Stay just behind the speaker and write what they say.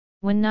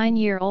When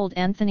 9-year-old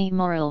Anthony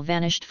Murrill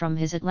vanished from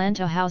his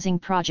Atlanta housing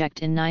project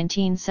in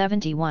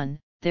 1971,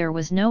 there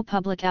was no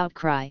public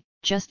outcry,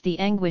 just the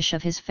anguish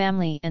of his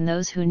family and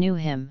those who knew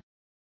him.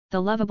 The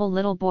lovable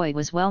little boy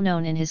was well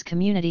known in his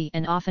community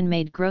and often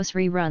made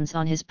grocery runs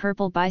on his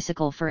purple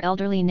bicycle for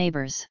elderly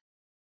neighbors.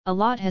 A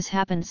lot has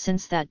happened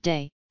since that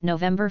day,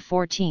 November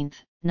 14,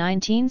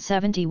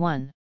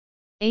 1971.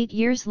 8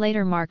 years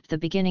later marked the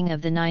beginning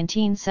of the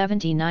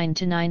 1979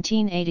 to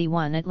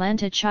 1981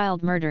 Atlanta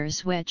child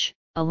murders which,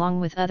 along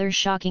with other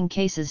shocking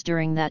cases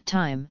during that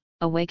time,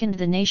 awakened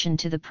the nation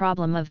to the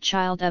problem of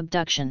child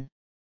abduction.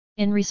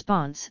 In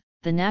response,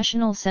 the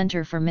National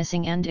Center for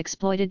Missing and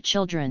Exploited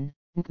Children,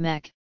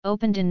 NCMEC,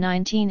 opened in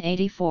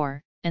 1984,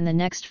 and the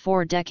next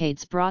 4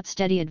 decades brought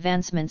steady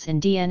advancements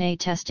in DNA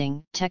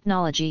testing,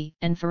 technology,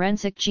 and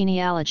forensic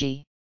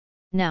genealogy.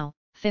 Now,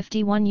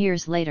 51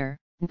 years later,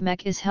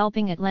 NCMEC is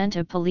helping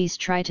Atlanta police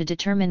try to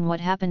determine what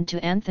happened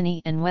to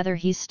Anthony and whether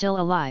he's still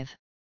alive.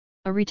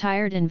 A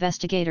retired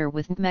investigator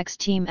with NCMEC's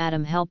team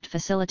Adam helped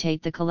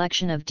facilitate the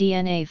collection of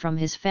DNA from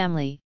his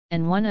family,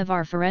 and one of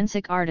our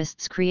forensic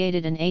artists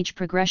created an age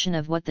progression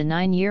of what the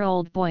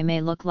 9-year-old boy may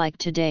look like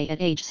today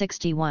at age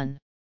 61.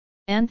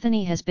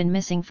 Anthony has been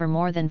missing for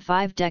more than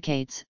 5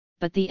 decades,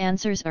 but the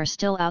answers are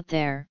still out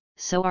there,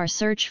 so our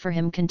search for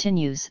him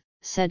continues,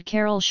 said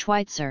Carol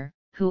Schweitzer,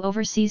 who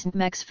oversees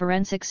NCMEC's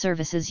Forensic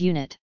Services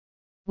Unit.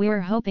 We're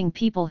hoping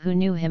people who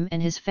knew him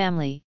and his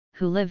family,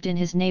 who lived in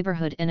his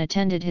neighborhood and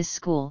attended his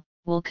school,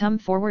 will come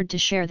forward to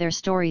share their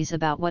stories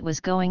about what was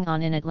going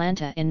on in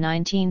Atlanta in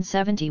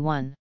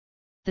 1971.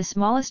 The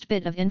smallest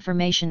bit of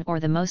information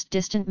or the most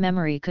distant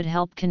memory could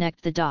help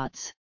connect the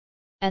dots.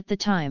 At the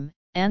time,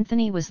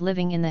 Anthony was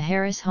living in the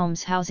Harris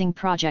Homes housing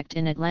project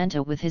in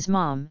Atlanta with his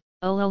mom,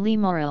 Ololi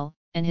Murrill,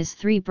 and his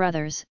 3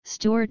 brothers,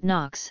 Stuart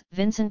Knox,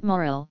 Vincent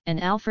Murrill,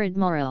 and Alfred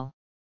Murrill.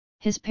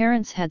 His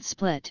parents had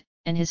split,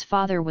 and his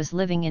father was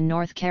living in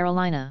North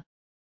Carolina.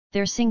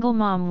 Their single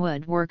mom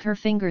would work her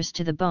fingers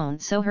to the bone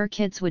so her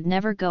kids would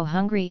never go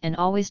hungry and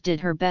always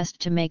did her best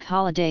to make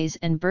holidays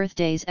and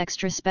birthdays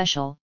extra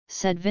special,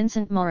 said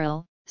Vincent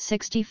Murrill,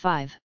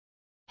 65.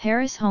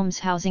 Harris Homes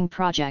Housing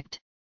Project.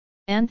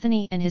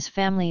 Anthony and his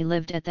family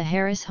lived at the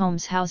Harris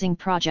Homes Housing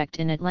Project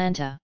in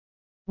Atlanta.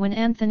 When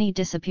Anthony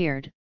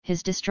disappeared,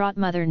 his distraught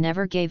mother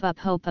never gave up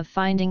hope of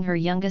finding her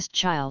youngest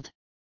child.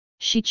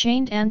 She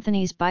chained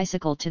Anthony's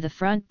bicycle to the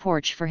front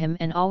porch for him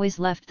and always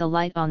left the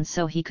light on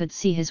so he could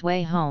see his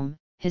way home,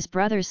 his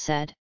brothers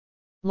said.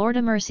 Lord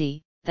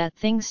mercy, that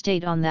thing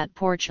stayed on that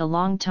porch a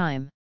long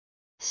time.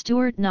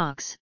 Stuart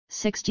Knox,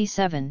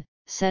 67,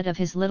 said of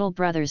his little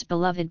brother's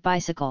beloved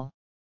bicycle.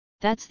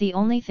 That's the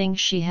only thing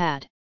she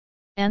had.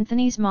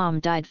 Anthony's mom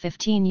died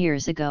 15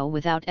 years ago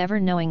without ever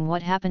knowing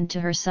what happened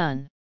to her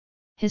son.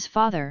 His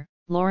father,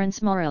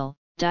 Lawrence Murrill,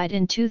 died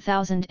in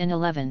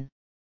 2011.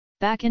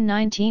 Back in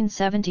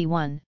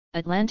 1971,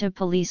 Atlanta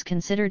police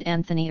considered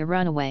Anthony a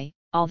runaway,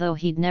 although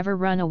he'd never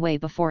run away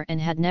before and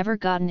had never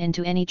gotten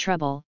into any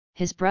trouble,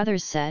 his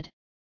brothers said.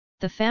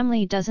 The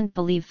family doesn't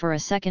believe for a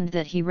second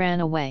that he ran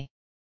away.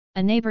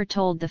 A neighbor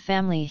told the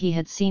family he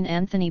had seen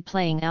Anthony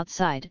playing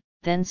outside,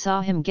 then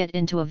saw him get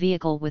into a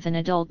vehicle with an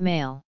adult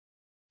male.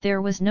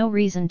 There was no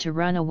reason to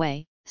run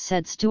away,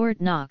 said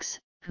Stuart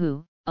Knox,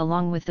 who,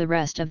 along with the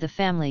rest of the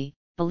family,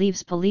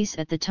 believes police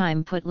at the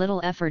time put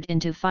little effort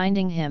into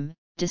finding him,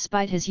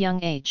 despite his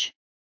young age.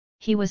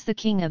 He was the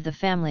king of the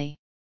family.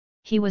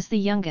 He was the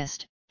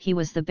youngest, he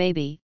was the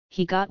baby,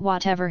 he got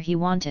whatever he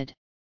wanted.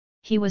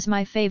 He was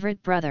my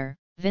favorite brother,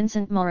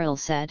 Vincent Murrill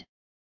said.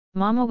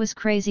 Mama was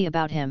crazy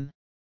about him.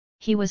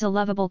 He was a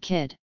lovable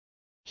kid.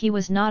 He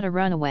was not a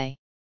runaway.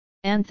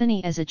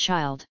 Anthony as a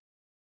child.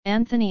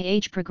 Anthony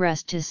age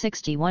progressed to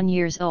 61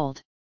 years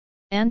old.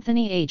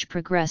 Anthony age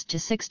progressed to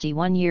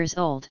 61 years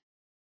old.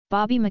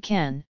 Bobby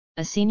McCann,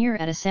 a senior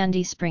at a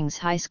Sandy Springs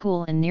High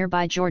School in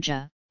nearby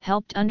Georgia,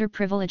 helped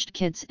underprivileged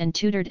kids and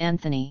tutored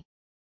Anthony.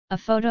 A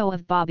photo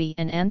of Bobby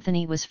and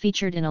Anthony was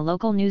featured in a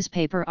local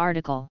newspaper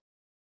article.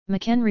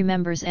 McCann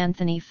remembers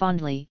Anthony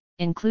fondly,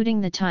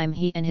 including the time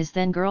he and his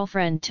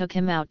then-girlfriend took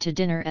him out to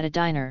dinner at a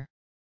diner.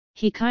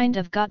 He kind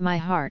of got my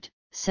heart,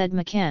 said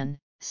McCann,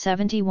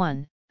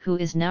 71, who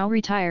is now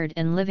retired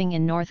and living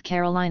in North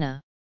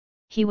Carolina.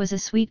 He was a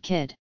sweet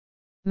kid.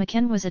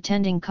 McCann was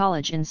attending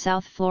college in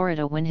South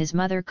Florida when his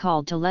mother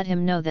called to let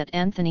him know that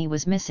Anthony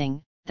was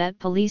missing, that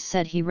police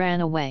said he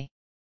ran away.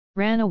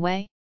 Ran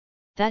away?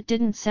 That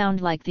didn't sound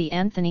like the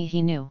Anthony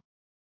he knew.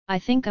 I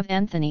think of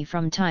Anthony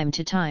from time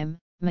to time,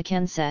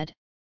 McCann said.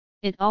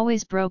 It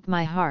always broke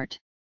my heart.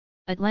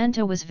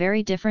 Atlanta was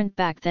very different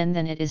back then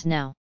than it is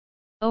now.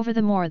 Over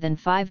the more than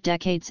 5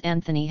 decades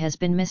Anthony has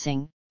been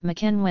missing,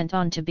 McCann went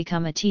on to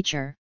become a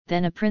teacher,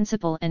 then a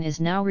principal and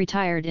is now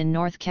retired in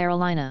North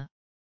Carolina.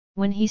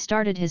 When he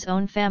started his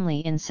own family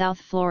in South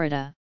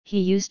Florida,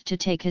 he used to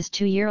take his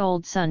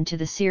 2-year-old son to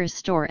the Sears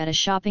store at a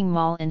shopping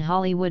mall in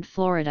Hollywood,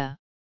 Florida.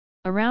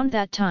 Around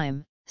that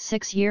time,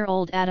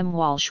 6-year-old Adam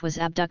Walsh was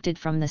abducted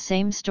from the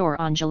same store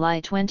on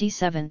July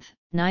 27,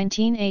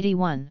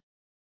 1981.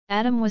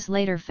 Adam was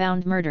later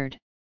found murdered.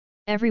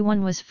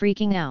 Everyone was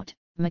freaking out,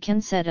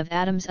 McCann said of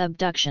Adam's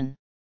abduction.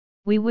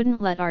 "We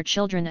wouldn't let our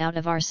children out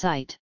of our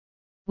sight.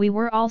 We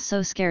were all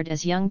so scared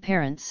as young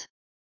parents."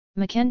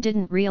 McCann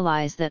didn't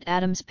realize that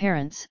Adam's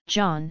parents,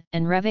 John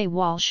and Reve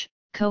Walsh,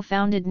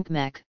 co-founded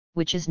NCMEC,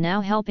 which is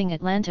now helping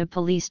Atlanta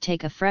police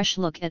take a fresh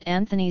look at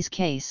Anthony's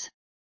case.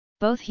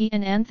 Both he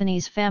and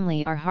Anthony's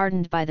family are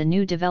hardened by the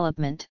new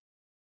development.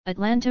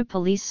 Atlanta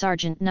Police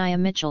Sergeant Nia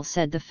Mitchell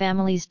said the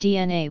family's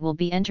DNA will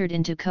be entered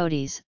into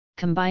CODI's,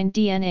 Combined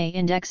DNA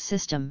Index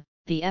System,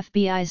 the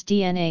FBI's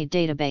DNA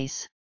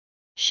database.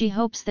 She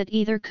hopes that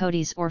either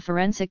CODI's or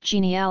forensic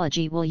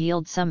genealogy will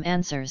yield some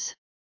answers.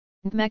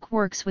 NCMEC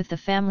works with the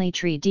Family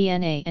Tree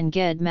DNA and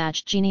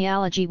GED-matched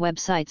genealogy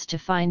websites to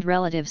find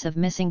relatives of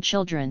missing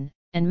children,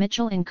 and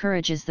Mitchell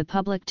encourages the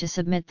public to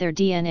submit their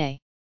DNA.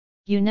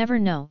 "You never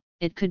know,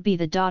 it could be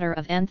the daughter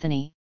of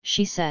Anthony,"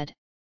 she said.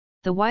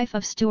 The wife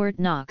of Stuart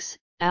Knox,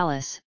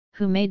 Alice,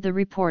 who made the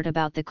report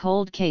about the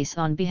cold case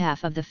on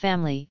behalf of the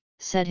family,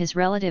 said his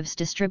relatives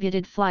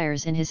distributed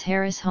flyers in his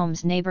Harris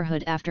Homes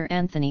neighborhood after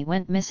Anthony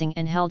went missing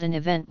and held an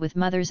event with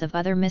mothers of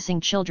other missing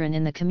children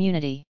in the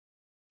community.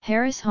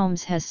 Harris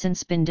Homes has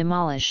since been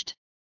demolished.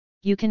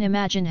 "You can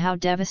imagine how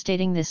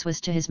devastating this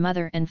was to his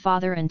mother and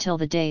father until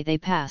the day they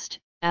passed,"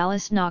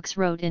 Alice Knox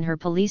wrote in her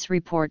police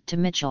report to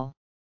Mitchell.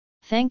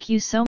 "Thank you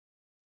so much.